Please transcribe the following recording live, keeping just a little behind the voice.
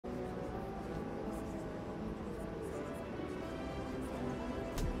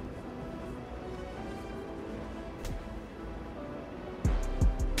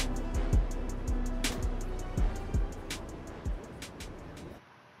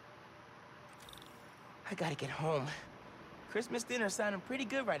I gotta get home. Christmas dinner's sounding pretty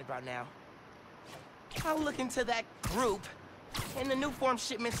good right about now. I'll look into that group and the new form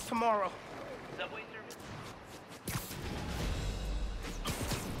shipments tomorrow. Subway service?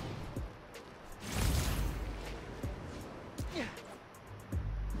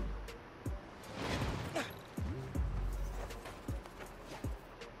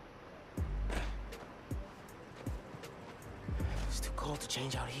 It's too cold to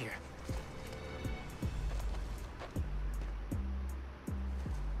change out here.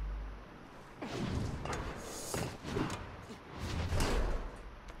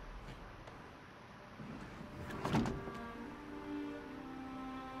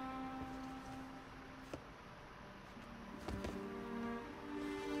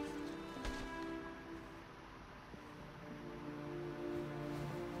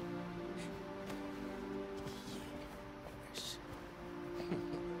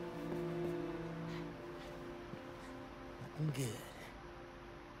 Good.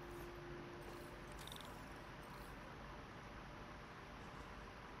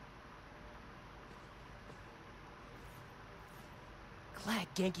 Glad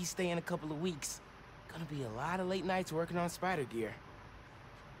Genki's staying a couple of weeks. Gonna be a lot of late nights working on spider gear.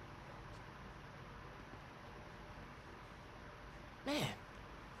 Man,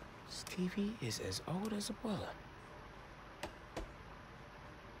 Stevie is as old as Abuela.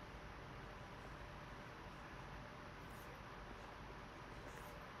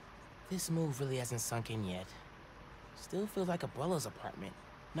 This move really hasn't sunk in yet. Still feels like Abuela's apartment,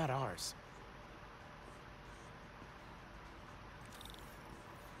 not ours.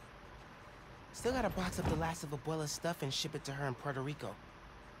 Still gotta box up the last of Abuela's stuff and ship it to her in Puerto Rico.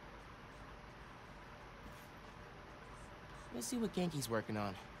 Let's see what Genki's working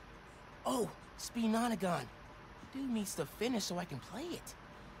on. Oh, Spinonagon. Dude needs to finish so I can play it.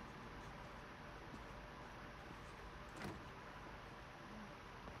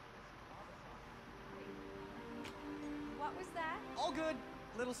 What was that? All good.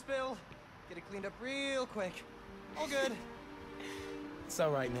 Little spill. Get it cleaned up real quick. All good. It's all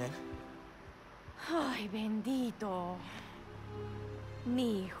right, man. Ay, bendito.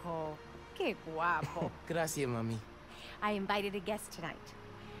 Mi hijo. Qué guapo. Gracias, mami. I invited a guest tonight.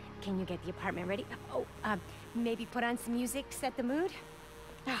 Can you get the apartment ready? Oh, maybe put on some music, set the mood?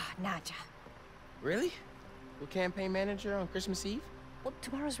 Ah, Naja. Really? We're campaign manager on Christmas Eve? Well,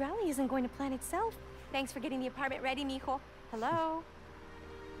 tomorrow's rally isn't going to plan itself. Thanks for getting the apartment ready, mijo. Hello?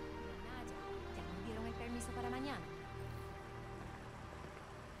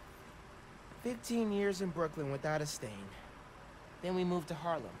 15 years in Brooklyn without a stain. Then we moved to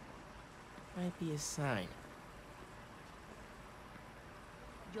Harlem. Might be a sign.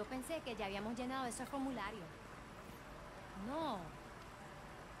 Yo pensé que ya habíamos llenado ese formulario. No.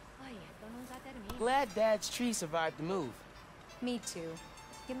 Ay, esto nunca termina. Glad Dad's tree survived the move. Me too.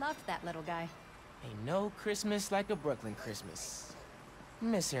 He loved that little guy. Ain't no Christmas like a Brooklyn Christmas.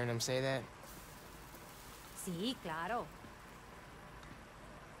 Miss hearing him say that. Sí, claro.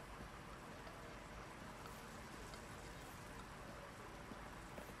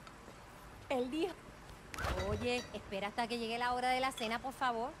 Él dijo... Oye, espera hasta que llegue la hora de la cena, por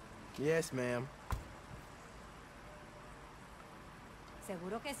favor. Yes, ma'am.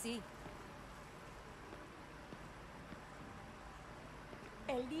 Seguro que sí.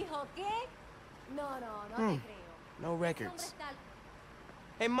 Él dijo que... No te creo. No records.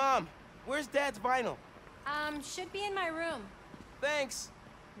 Hey, Mom, where's Dad's vinyl? Should be in my room. Thanks.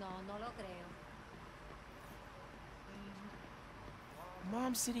 No lo creo.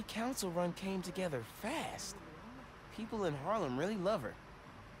 Mom's city council run came together fast. People in Harlem really love her.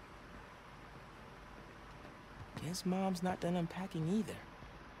 Guess Mom's not done unpacking either.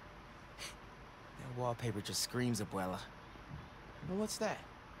 That wallpaper just screams Abuela. Well, what's that?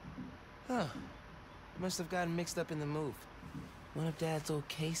 Huh. Must have gotten mixed up in the move. One of Dad's old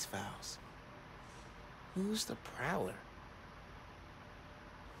case files. Who's the prowler?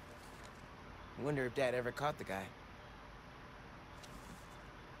 I wonder if Dad ever caught the guy.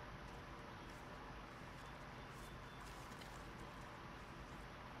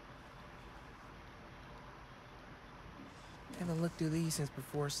 Haven't looked through these since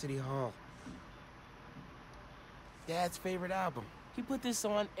before City Hall. Dad's favorite album. He put this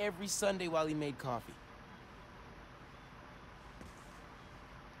on every Sunday while he made coffee.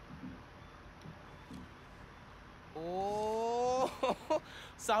 Oh,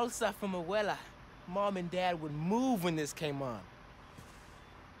 salsa from Abuela. Mom and Dad would move when this came on.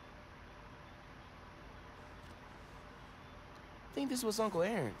 I think this was Uncle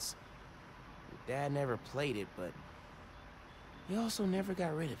Aaron's. Dad never played it, but he also never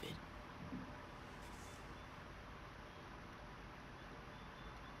got rid of it.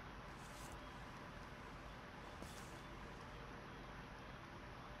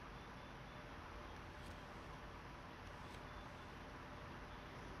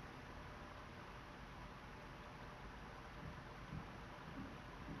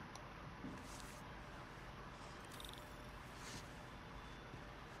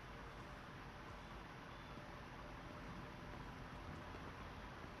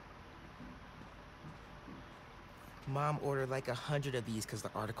 Mom ordered like 100 of these because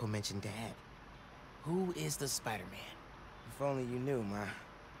the article mentioned Dad. Who is the Spider-Man? If only you knew, Ma.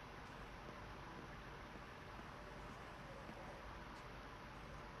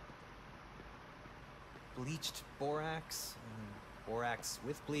 Bleached borax, borax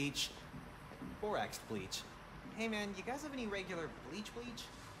with bleach, borax bleach. Hey man, you guys have any regular bleach?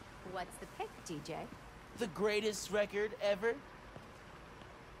 What's the pick, DJ? The greatest record ever?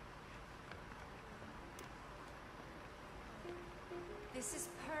 This is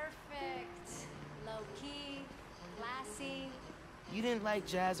perfect. Low-key, classy. You didn't like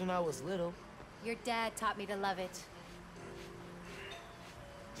jazz when I was little. Your dad taught me to love it.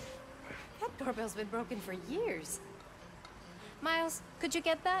 That doorbell's been broken for years. Miles, could you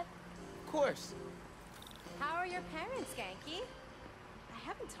get that? Of course. How are your parents, Genki? I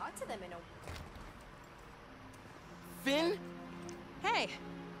haven't talked to them in a... Finn? Hey!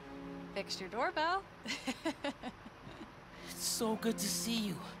 Fixed your doorbell. It's so good to see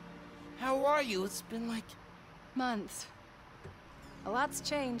you. How are you? It's been like... Months. A lot's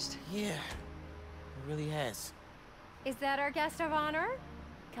changed. Yeah, it really has. Is that our guest of honor?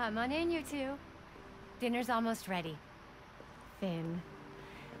 Come on in, you two. Dinner's almost ready. Finn,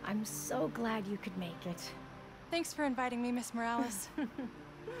 I'm so glad you could make it. Thanks for inviting me, Miss Morales.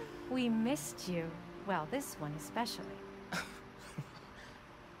 We missed you. Well, this one especially.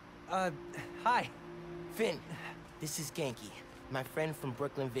 Hi. Finn, this is Genki, my friend from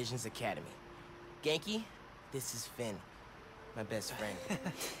Brooklyn Visions Academy. Genki, this is Finn, my best friend.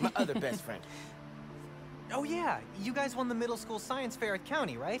 My other best friend. Oh yeah, you guys won the middle school science fair at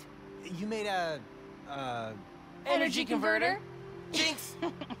County, right? You made a, Energy converter? Jinx!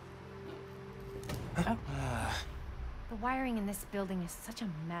 The wiring in this building is such a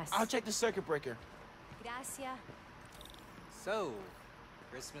mess. I'll check the circuit breaker. Gracias. So,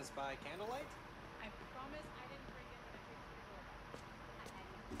 Christmas by candlelight? I promise I didn't bring it when I fixed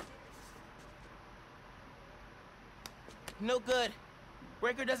your doorbell. No good.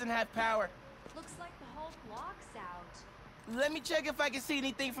 Breaker doesn't have power. Looks like the whole block's out. Let me check if I can see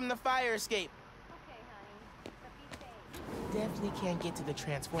anything from the fire escape. Okay, honey. But be safe. Definitely can't get to the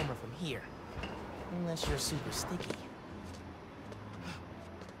transformer from here. Unless you're super sticky.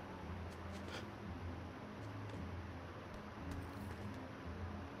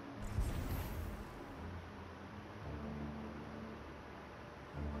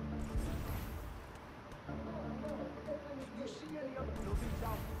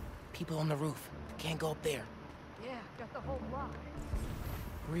 People on the roof. Can't go up there. Yeah, got the whole block.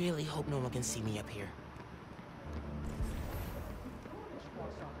 Really hope no one can see me up here.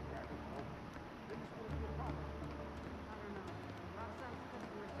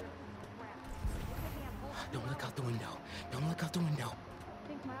 Don't look out the window. Don't look out the window.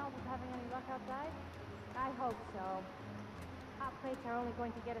 Think Miles is having any luck outside? I hope so. Hot plates are only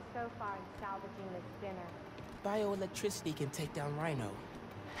going to get us so far in salvaging this dinner. Bioelectricity can take down Rhino.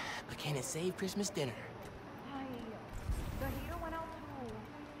 But can it save Christmas dinner? Ay, the heater went out too.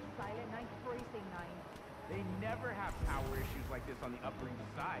 Silent night, freezing night. They never have power issues like this on the Upper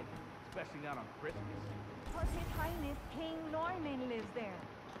East Side, especially not on Christmas. Plus His Highness King Norman lives there.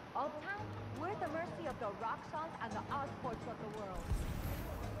 Uptown, we're at the mercy of the Roxxons and the Oscorps of the world.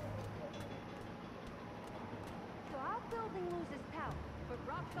 So our building loses power, but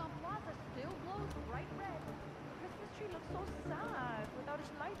Roxxon Plaza still glows bright red. The Christmas tree looks so sad without its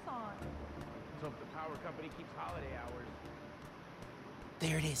lights on. So if the power company keeps holiday hours.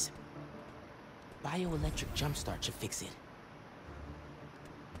 There it is. Bioelectric jumpstart should fix it.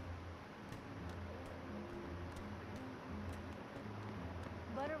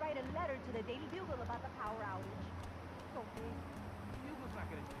 Better write a letter to the Daily Bugle about the power outage. So big. Bugle's not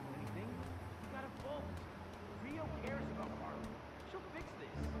gonna do anything. You gotta vote. Rio cares about Harlem. She'll fix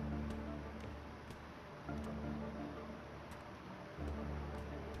this.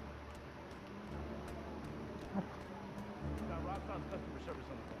 Got Roxxon's customer service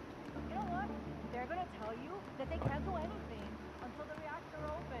on the phone. You know what? They're gonna tell you that they can't do anything until the reactor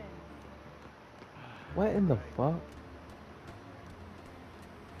opens. What in the fuck?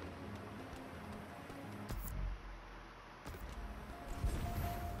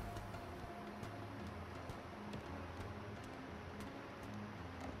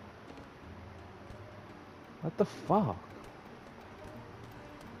 What the fuck?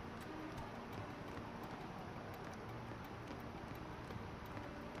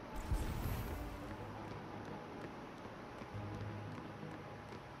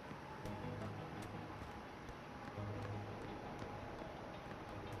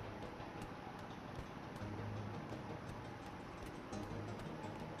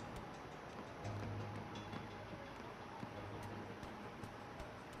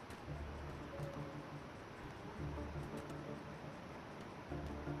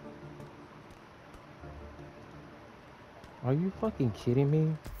 Are you fucking kidding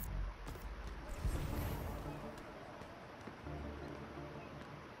me?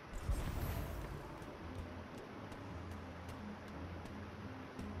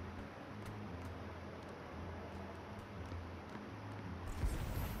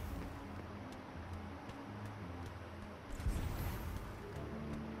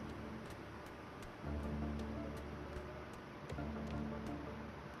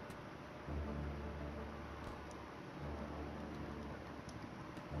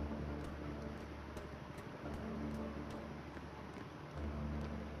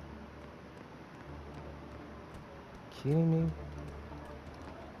 Kidding me?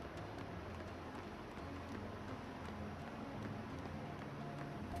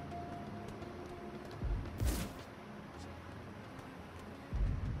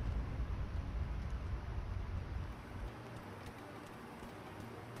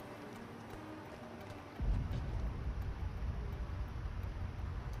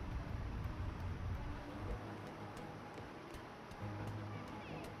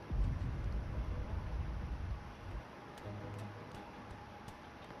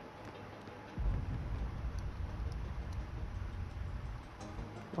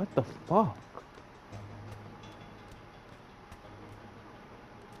 What the fuck?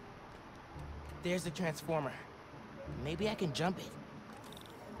 There's the transformer. Maybe I can jump it.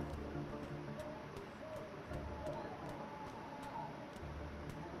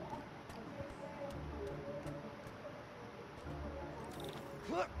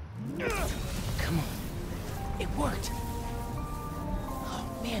 Come on. It worked.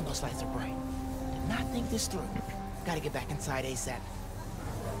 Oh man, those lights are bright. Did not think this through. Gotta get back inside ASAP.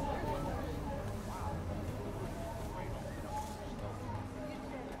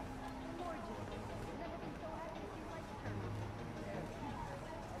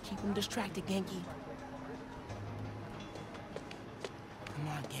 Keep him distracted, Genki. Come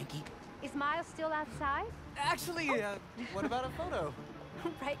on, Genki. Is Miles still outside? Actually, what about a photo?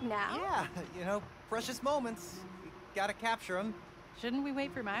 Right now? Yeah, you know, precious moments. Gotta capture them. Shouldn't we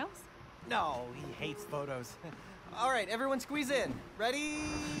wait for Miles? No, he hates photos. All right, everyone squeeze in. Ready?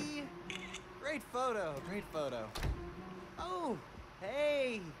 Great photo, great photo. Oh,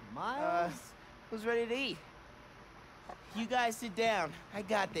 hey, Miles. Who's ready to eat? You guys sit down. I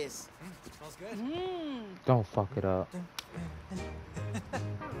got this. Smells good. Don't fuck it up.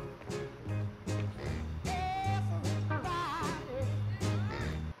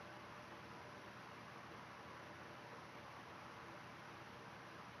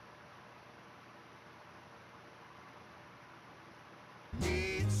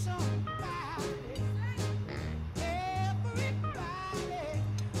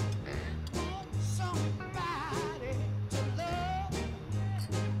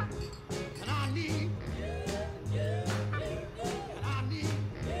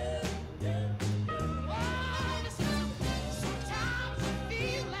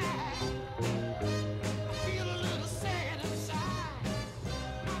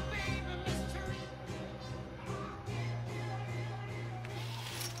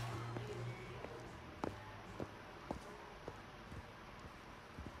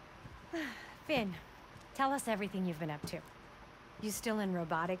 Finn, tell us everything you've been up to. You still in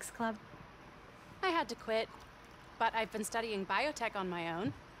robotics club? I had to quit, but I've been studying biotech on my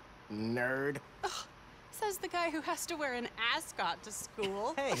own. Nerd. Says the guy who has to wear an ascot to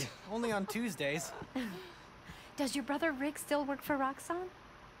school. Hey, only on Tuesdays. Does your brother Rick still work for Roxxon?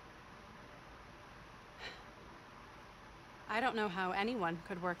 I don't know how anyone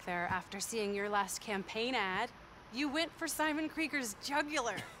could work there after seeing your last campaign ad. You went for Simon Krieger's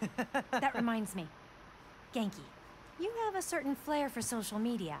jugular. That reminds me. Genki, you have a certain flair for social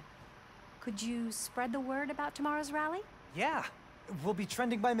media. Could you spread the word about tomorrow's rally? Yeah, we'll be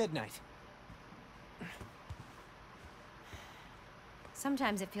trending by midnight.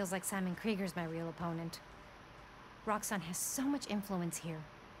 Sometimes it feels like Simon Krieger's my real opponent. Roxxon has so much influence here,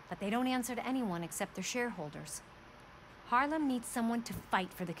 but they don't answer to anyone except their shareholders. Harlem needs someone to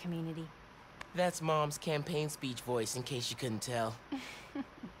fight for the community. That's Mom's campaign speech voice, in case you couldn't tell.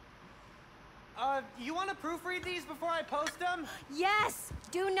 You want to proofread these before I post them? Yes!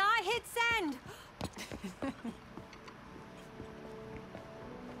 Do not hit send!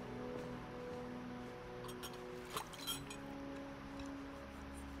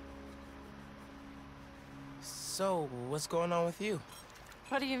 So, what's going on with you?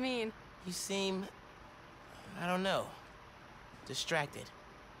 What do you mean? You seem, I don't know, distracted.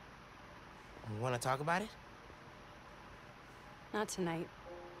 Want to talk about it? Not tonight.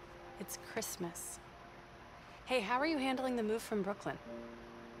 It's Christmas. Hey, how are you handling the move from Brooklyn?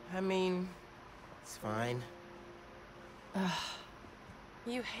 I mean, it's fine.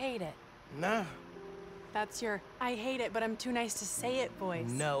 You hate it. Nah. That's your I hate it, but I'm too nice to say it voice.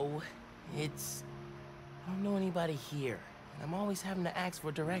 No, it's... I don't know anybody here. And I'm always having to ask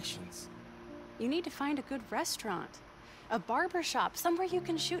for directions. You need to find a good restaurant. A barber shop, somewhere you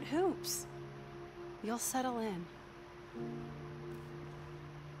can shoot hoops. You'll settle in.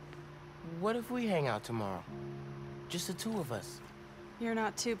 What if we hang out tomorrow? Just the two of us. You're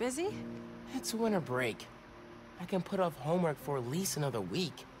not too busy? It's winter break. I can put off homework for at least another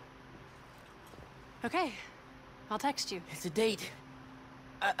week. Okay, I'll text you. It's a date.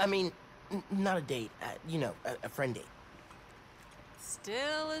 I mean, not a date. You know, a friend date.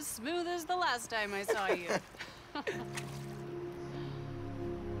 Still as smooth as the last time I saw you.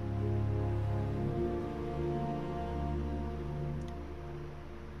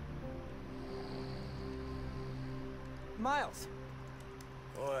 Miles,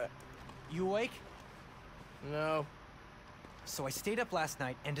 What? you awake? No. So I stayed up last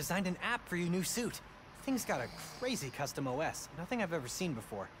night and designed an app for your new suit. Thing's got a crazy custom OS, nothing I've ever seen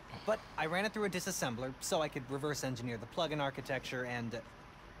before. But I ran it through a disassembler so I could reverse engineer the plugin architecture and...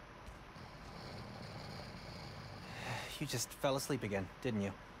 You just fell asleep again, didn't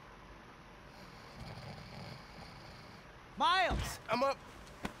you? Miles! I'm up.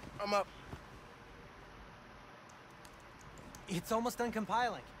 I'm up. It's almost done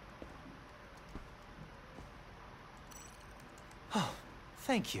compiling. Oh,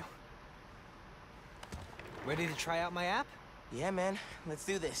 thank you. Ready to try out my app? Yeah, man. Let's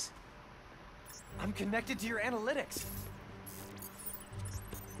do this. I'm connected to your analytics.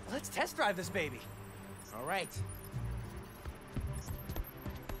 Let's test drive this baby. All right.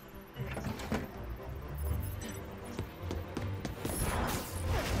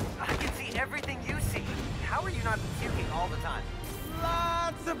 I can see everything you see. How are you not puking all the time?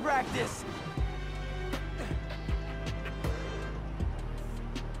 Lots of practice.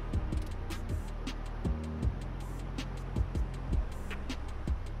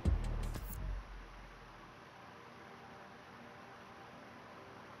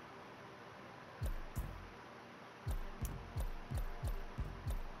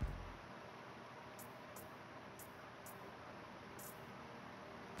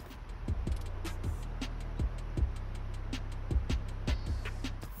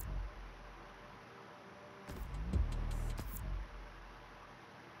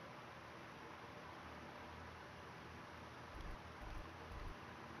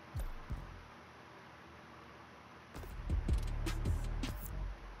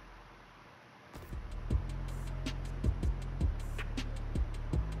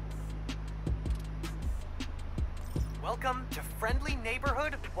 Welcome to Friendly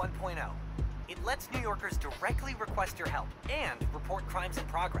Neighborhood 1.0. It lets New Yorkers directly request your help and report crimes in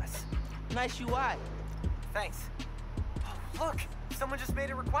progress. Nice UI. Thanks. Oh, look! Someone just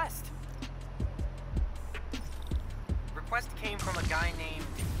made a request. Request came from a guy named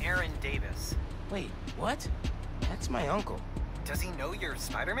Aaron Davis. Wait, what? That's my uncle. Does he know you're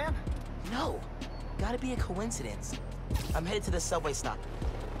Spider-Man? No. Gotta be a coincidence. I'm headed to the subway stop.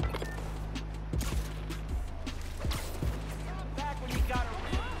 Back when you got her.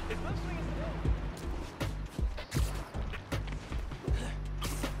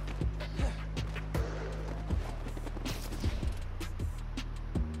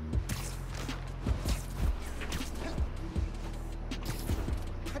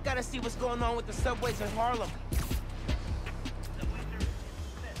 I gotta see what's going on with the subways in Harlem.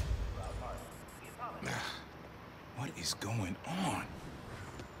 What is going on?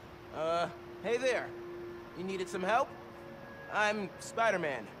 Hey there. You needed some help? I'm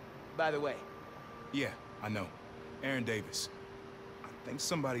Spiderman, by the way. Yeah, I know. Aaron Davis. I think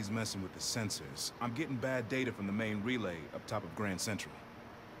somebody's messing with the sensors. I'm getting bad data from the main relay up top of Grand Central.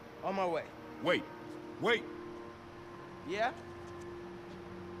 On my way. Wait! Wait! Yeah?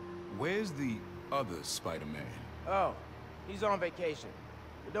 Where's the other Spider-Man? Oh, he's on vacation.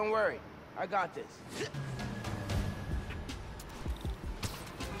 But don't worry, I got this.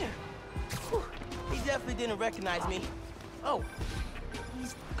 Whew, he definitely didn't recognize me. Oh,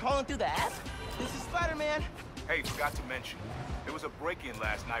 he's calling through the app? This is Spider-Man. Hey, forgot to mention. There was a break-in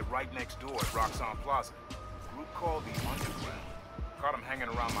last night right next door at Roxanne Plaza. A group called the Underground. Caught him hanging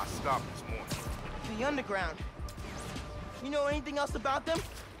around my stop this morning. The Underground. You know anything else about them?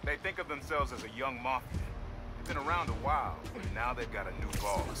 They think of themselves as a young mafia. They've been around a while, but now they've got a new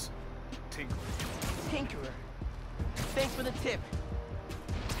boss. Tinkerer. Tinkerer. Thanks for the tip.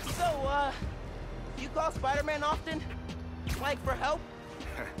 So, you call Spider-Man often? Like, for help?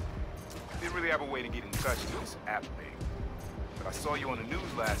 Didn't really have a way to get in touch with this app thing. But I saw you on the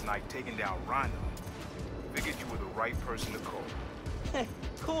news last night taking down Rhino. Figured you were the right person to call.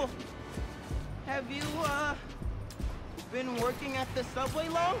 Cool. Have you, been working at the subway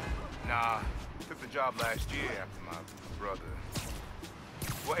long? Nah, took the job last year after my brother.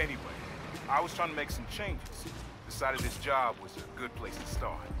 Well, anyway, I was trying to make some changes. Decided this job was a good place to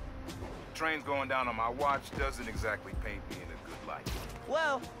start. Trains going down on my watch doesn't exactly paint me in a good light.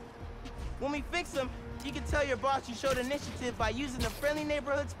 Well, when we fix them, you can tell your boss you showed initiative by using the Friendly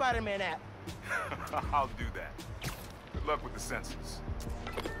Neighborhood Spiderman app. I'll do that. Good luck with the sensors.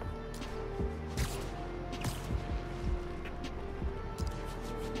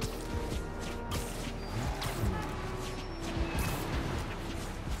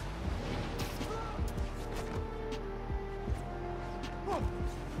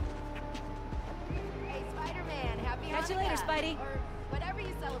 Hey, Spider-Man, happy Catch you later, Hanukkah. Spidey. Or whatever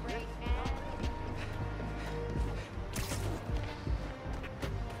you celebrate.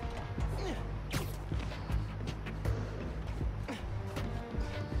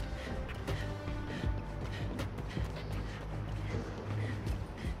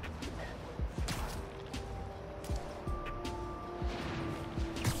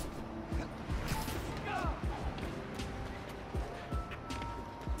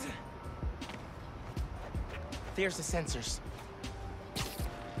 There's the sensors.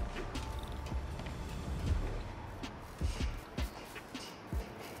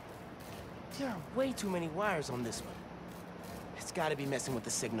 There are way too many wires on this one. It's gotta be messing with the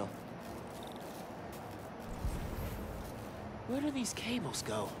signal. Where do these cables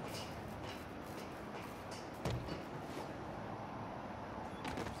go?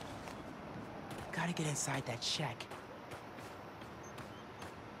 Gotta get inside that shack.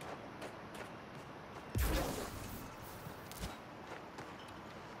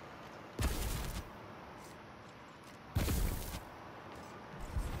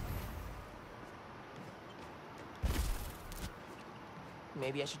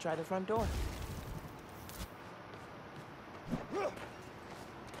 Maybe I should try the front door.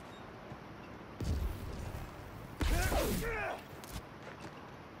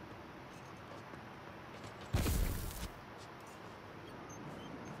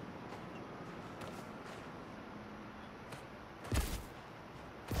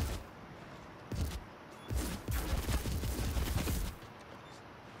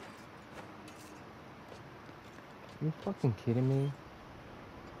 You fucking kidding me?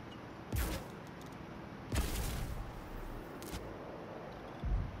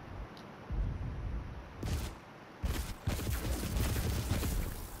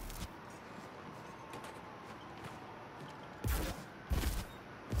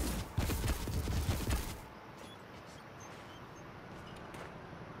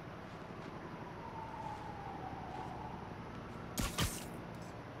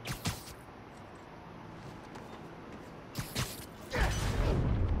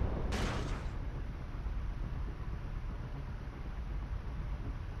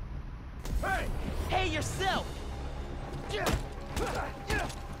 Hey, yourself!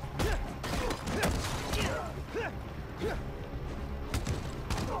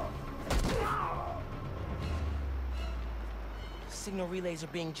 Signal relays are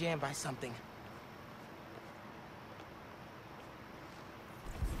being jammed by something.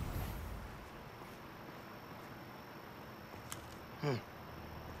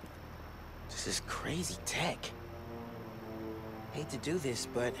 This is crazy tech. Hate to do this,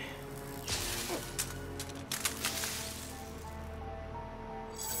 but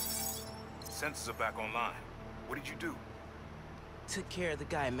Sensors are back online. What did you do? took care of the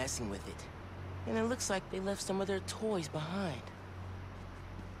guy messing with it. And it looks like they left some of their toys behind.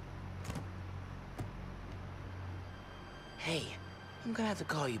 Hey, I'm gonna have to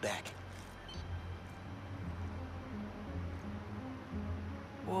call you back.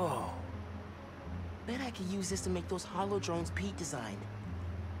 Whoa. Bet I could use this to make those hollow drones Pete designed.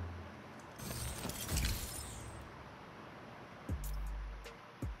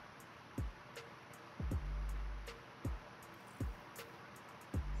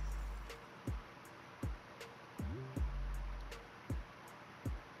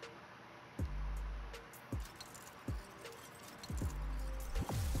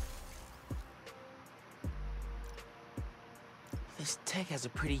 This tech has a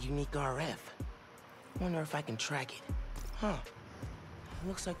pretty unique RF. Wonder if I can track it. Huh.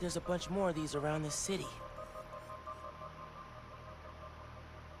 Looks like there's a bunch more of these around this city.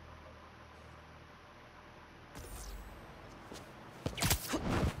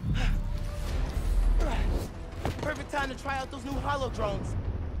 Perfect time to try out those new hollow drones.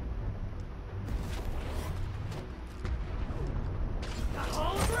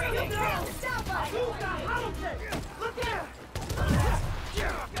 Stop Oh,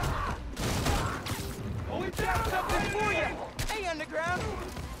 we found something for you! Hey, Underground!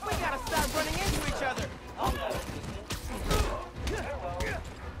 We gotta stop running into each other!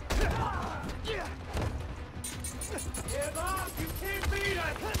 Give up! You can't beat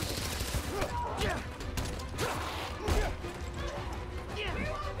us!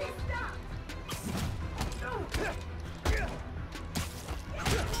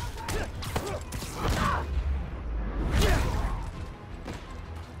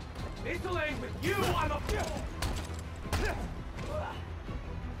 This'll end with you on the floor!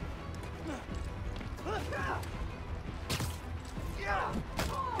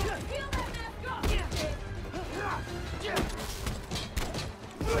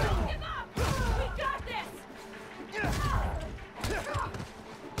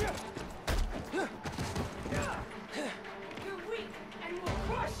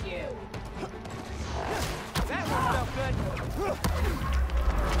 That one felt good!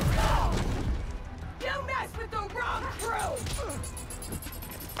 You mess with the wrong crew!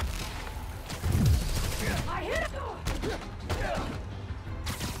 I hit him!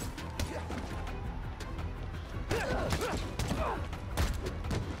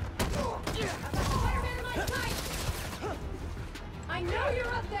 Spiderman in my sight! I know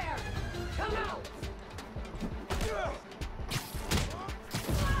you're up there! Come out!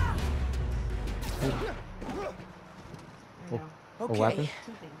 A weapon? Okay.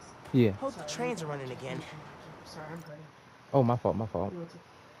 Yeah. Hope the trains are running again. Sorry, I'm hurting. Oh, my fault, my fault.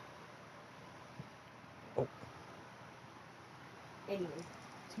 Anyway,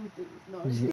 two things. No, Yeah.